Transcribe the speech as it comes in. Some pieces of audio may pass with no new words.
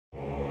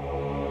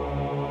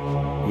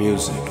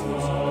Music,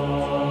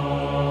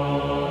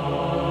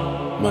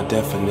 my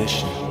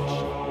definition,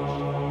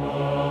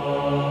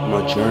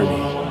 my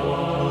journey,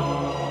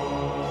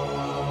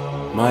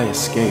 my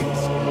escape,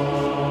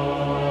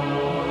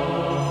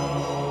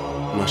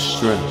 my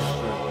strength,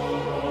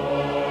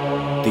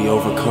 the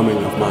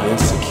overcoming of my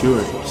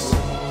insecurities,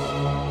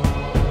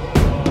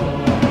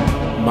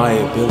 my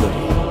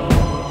ability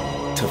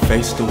to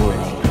face the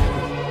world.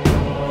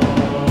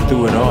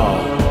 Through it all,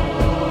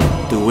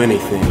 through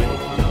anything,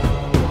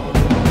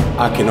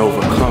 I can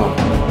overcome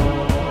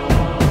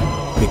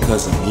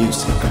because of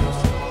music.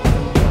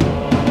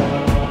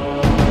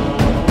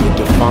 It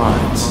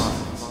defines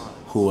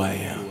who I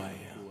am.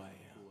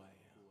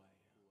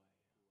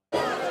 I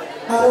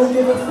don't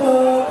give a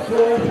fuck,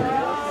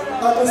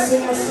 yeah. I'ma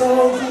sing my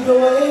songs either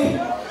way.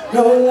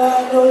 No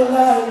lie, no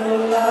lie, no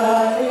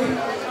lie.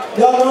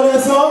 Y'all know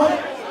that song?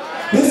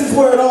 This is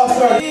where it all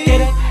started.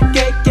 Get it,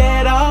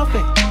 get off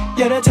it.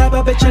 You're the type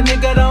of bitch a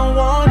nigga don't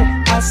want it.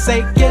 I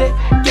say get it,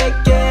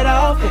 get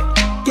off it.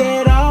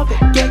 Get off it,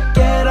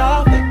 get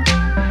off it.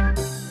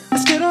 I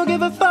still don't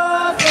give a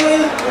fuck,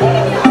 yeah.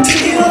 I'm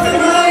taking off in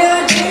my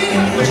IG.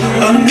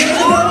 I'm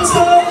never those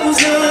hoes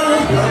now,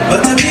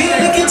 but to be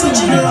like you're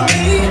touching on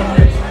me.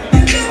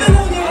 You're living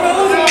on your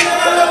own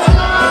now,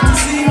 but to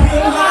see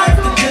real life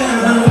go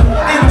down.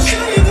 And I'm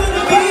sure you're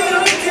gonna be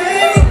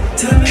okay.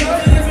 Tell me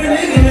off a different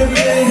nigga every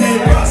day.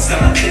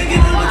 Stop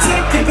thinking I'ma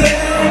take you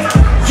back.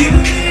 You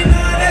may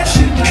not that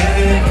shit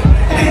back.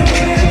 Ain't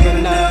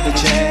waiting another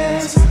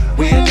chance.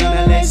 We're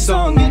gonna let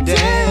song you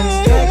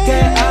dance.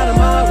 Get out of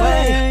my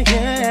way.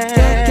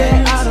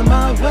 Get out of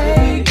my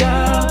way,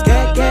 girl.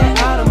 Get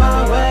out of my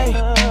way.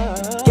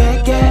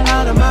 Get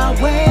out of my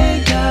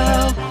way,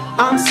 girl.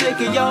 I'm sick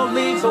of your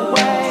leave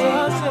away.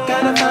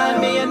 Gotta find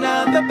me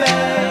another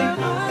babe.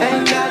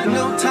 Ain't got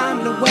no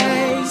time to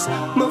waste.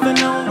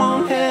 Moving on,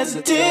 won't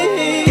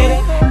hesitate.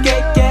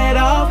 Get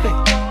off it.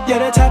 You're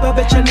the type of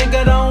bitch a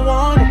nigga don't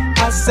want it.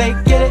 I say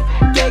get it,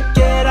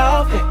 get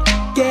off it.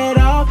 Get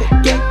off it,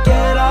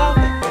 get off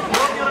it.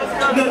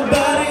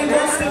 Nobody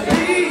wants to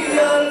be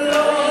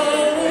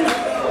alone.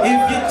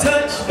 If you're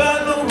touched by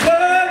the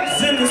words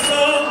in the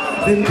song,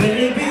 then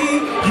baby,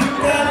 you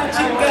got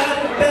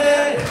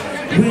it.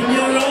 When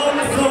you're on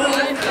the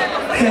phone,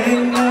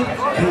 hang up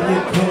and you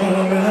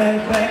call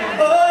right back.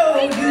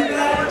 Oh, you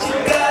got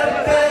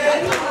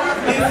it.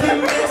 If you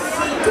miss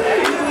it, do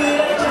you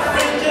let your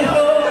friend your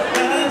whole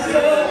life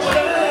so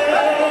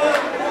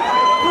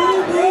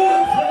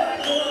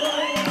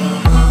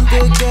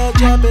good girl,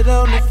 drop it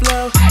on the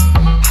floor.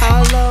 How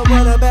low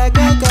will the bag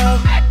go?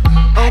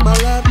 On my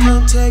lap,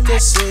 come take a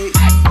seat.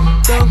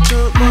 Don't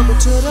jump over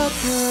to the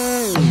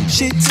plane.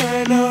 She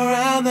turn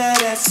around,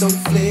 that ass on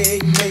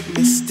fleek, make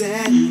me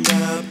stand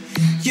up.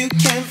 You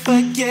can't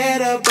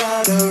forget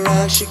about her,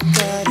 rush, she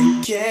cut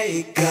a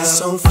cake up.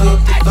 So flip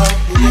the fuck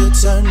and you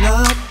turn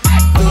up.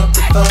 Flip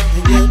the fuck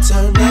and you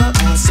turn up.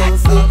 So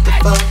flip the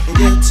fuck and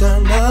you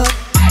turn up.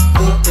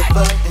 Flip the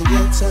fuck and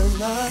you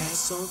turn up.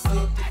 So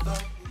flip the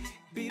fuck.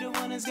 Be the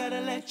one that's gotta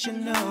let you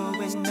know,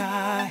 and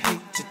I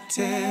hate to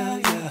tell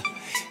ya,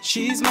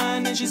 she's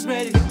mine and she's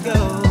ready to go.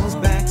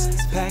 Bags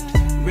packed,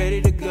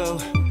 ready to go.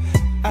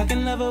 I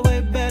can love her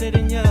way better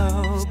than ya.